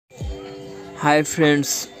Hi friends,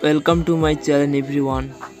 welcome to my channel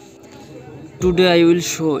everyone. Today I will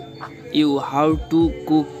show you how to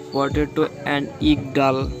cook potato and egg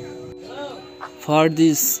dal. For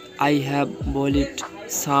this I have boiled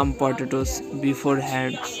some potatoes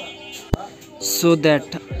beforehand so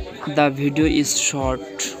that the video is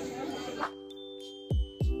short.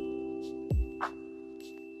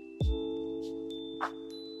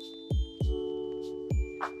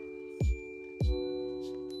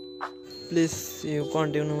 Please you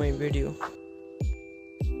continue my video.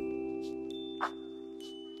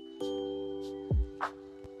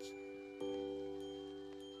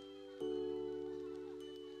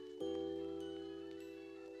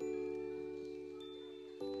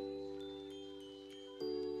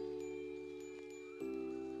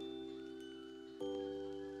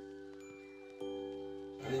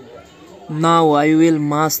 Now I will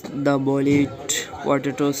mash the boiled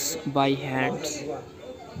potatoes by hands.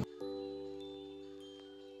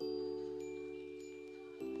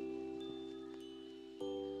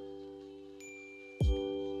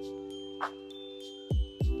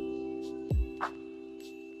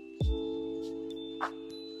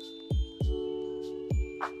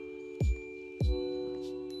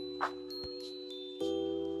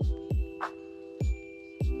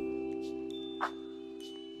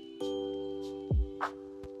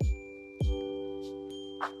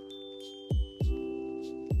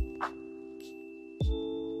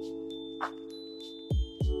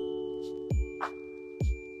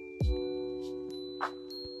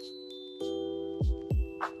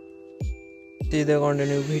 See the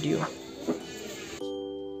continue video.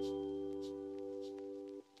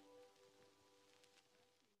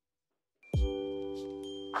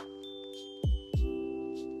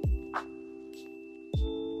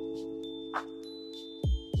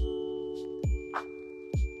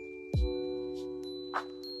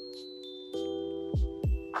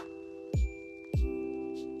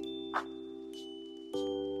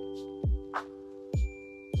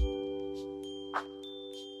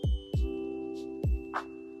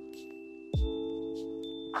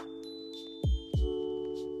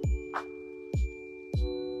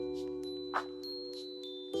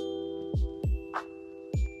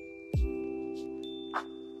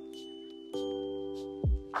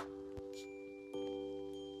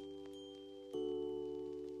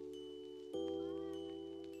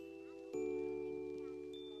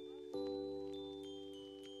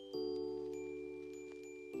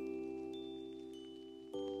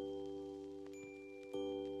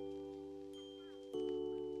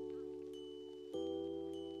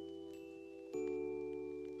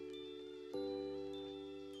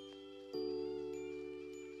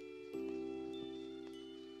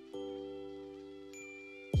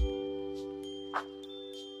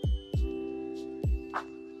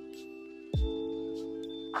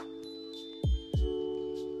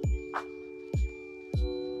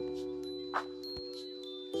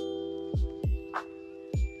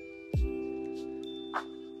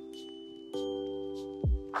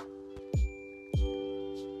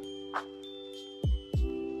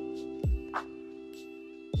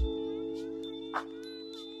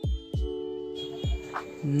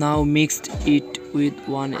 Now mix it with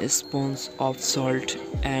 1 spoon of salt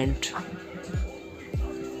and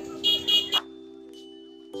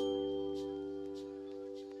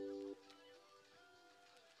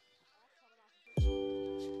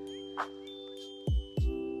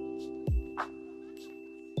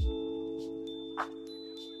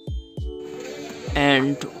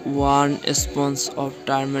and 1 spoon of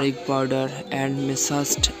turmeric powder and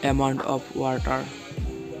measured amount of water.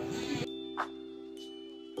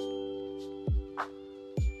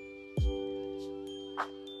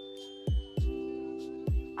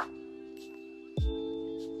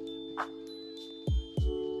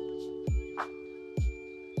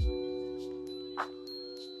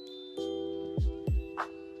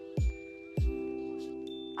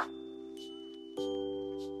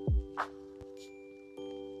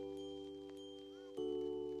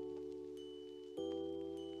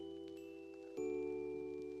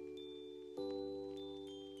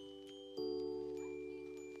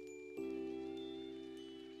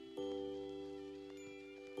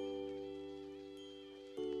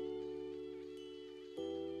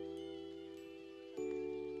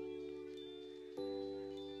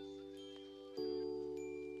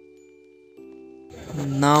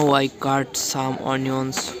 Now I cut some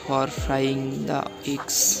onions for frying the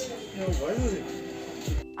eggs.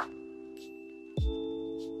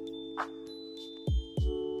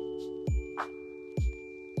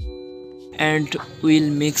 And we'll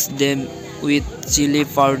mix them with chili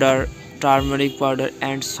powder, turmeric powder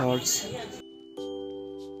and salt.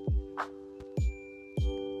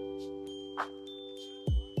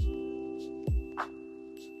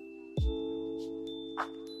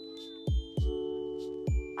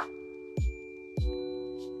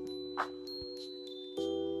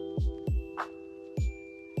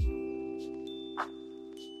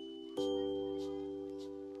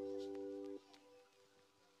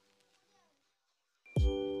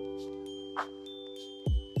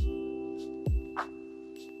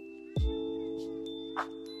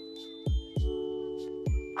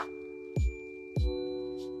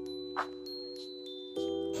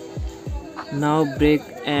 Now break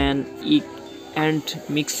an egg and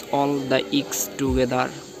mix all the eggs together.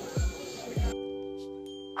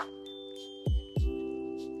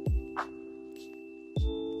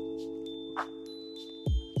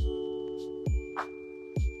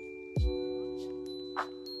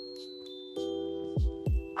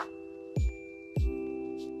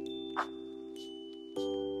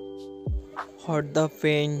 Hot the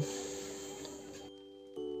pan.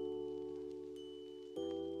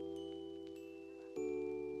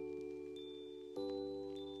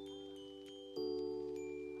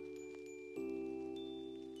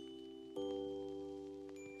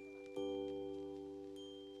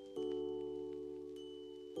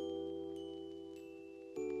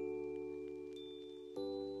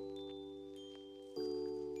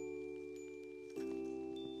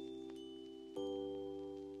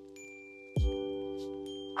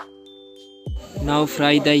 Now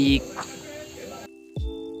fry the egg.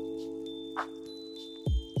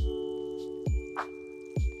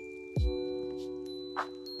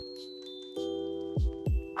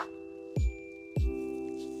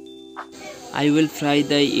 I will fry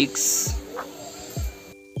the eggs.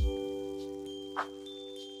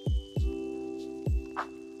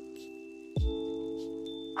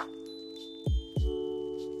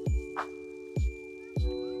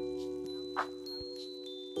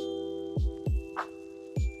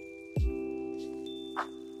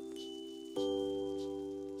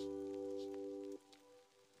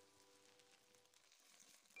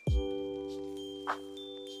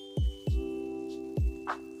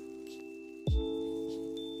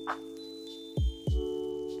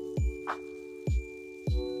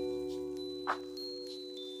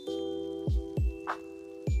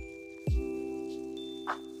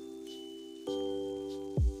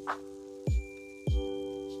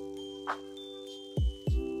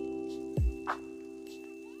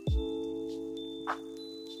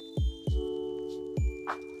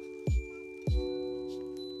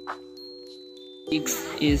 Eggs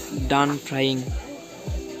is done frying.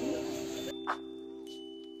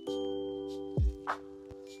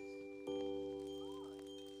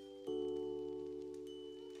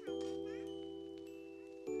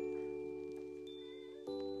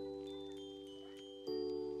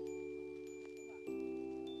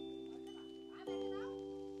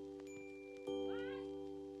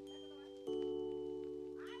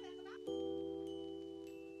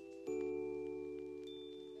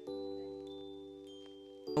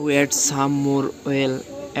 We add some more oil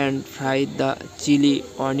and fry the chili,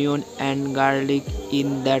 onion and garlic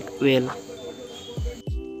in that oil.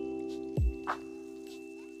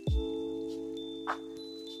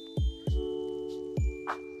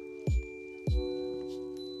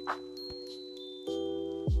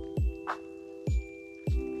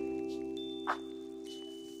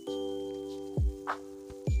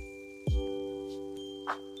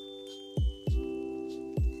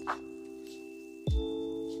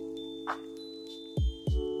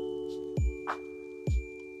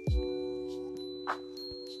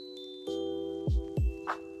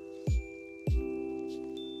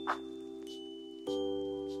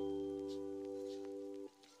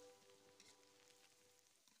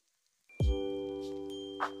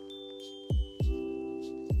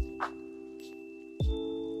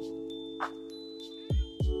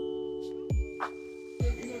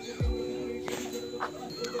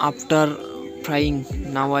 After frying,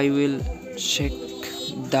 now I will shake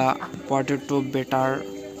the potato batter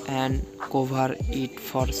and cover it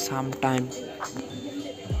for some time.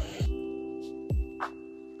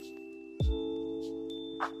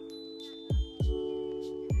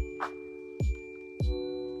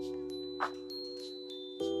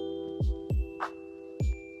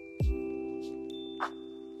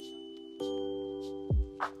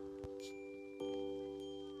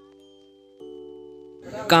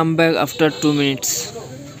 Come back after 2 minutes.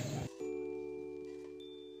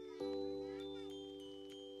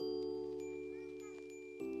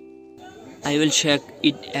 I will shake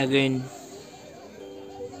it again.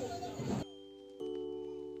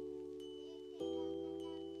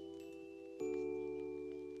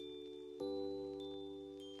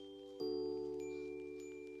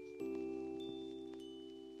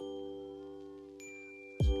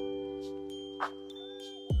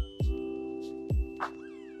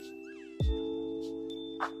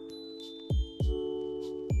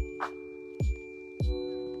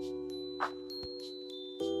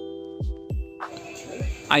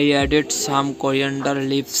 I added some coriander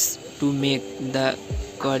leaves to make the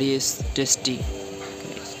curry tasty.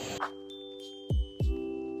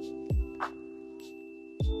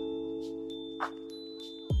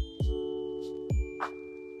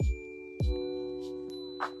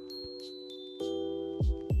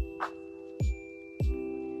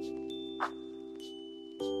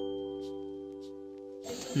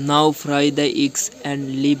 Now fry the eggs and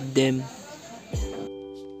leave them.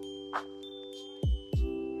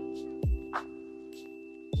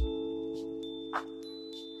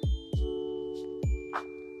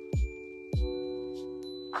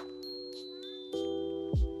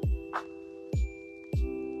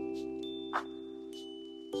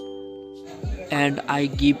 And I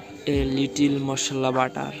give a little masala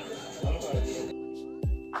butter.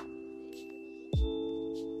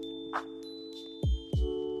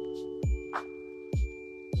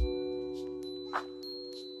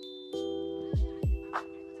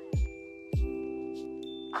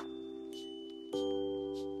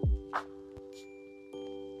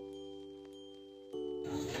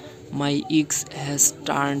 My eggs has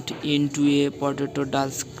turned into a potato dal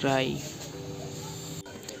fry.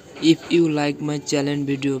 If you like my challenge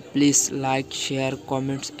video, please like, share,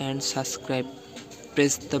 comments and subscribe.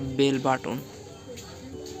 Press the bell button.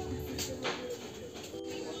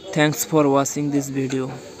 Thanks for watching this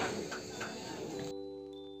video.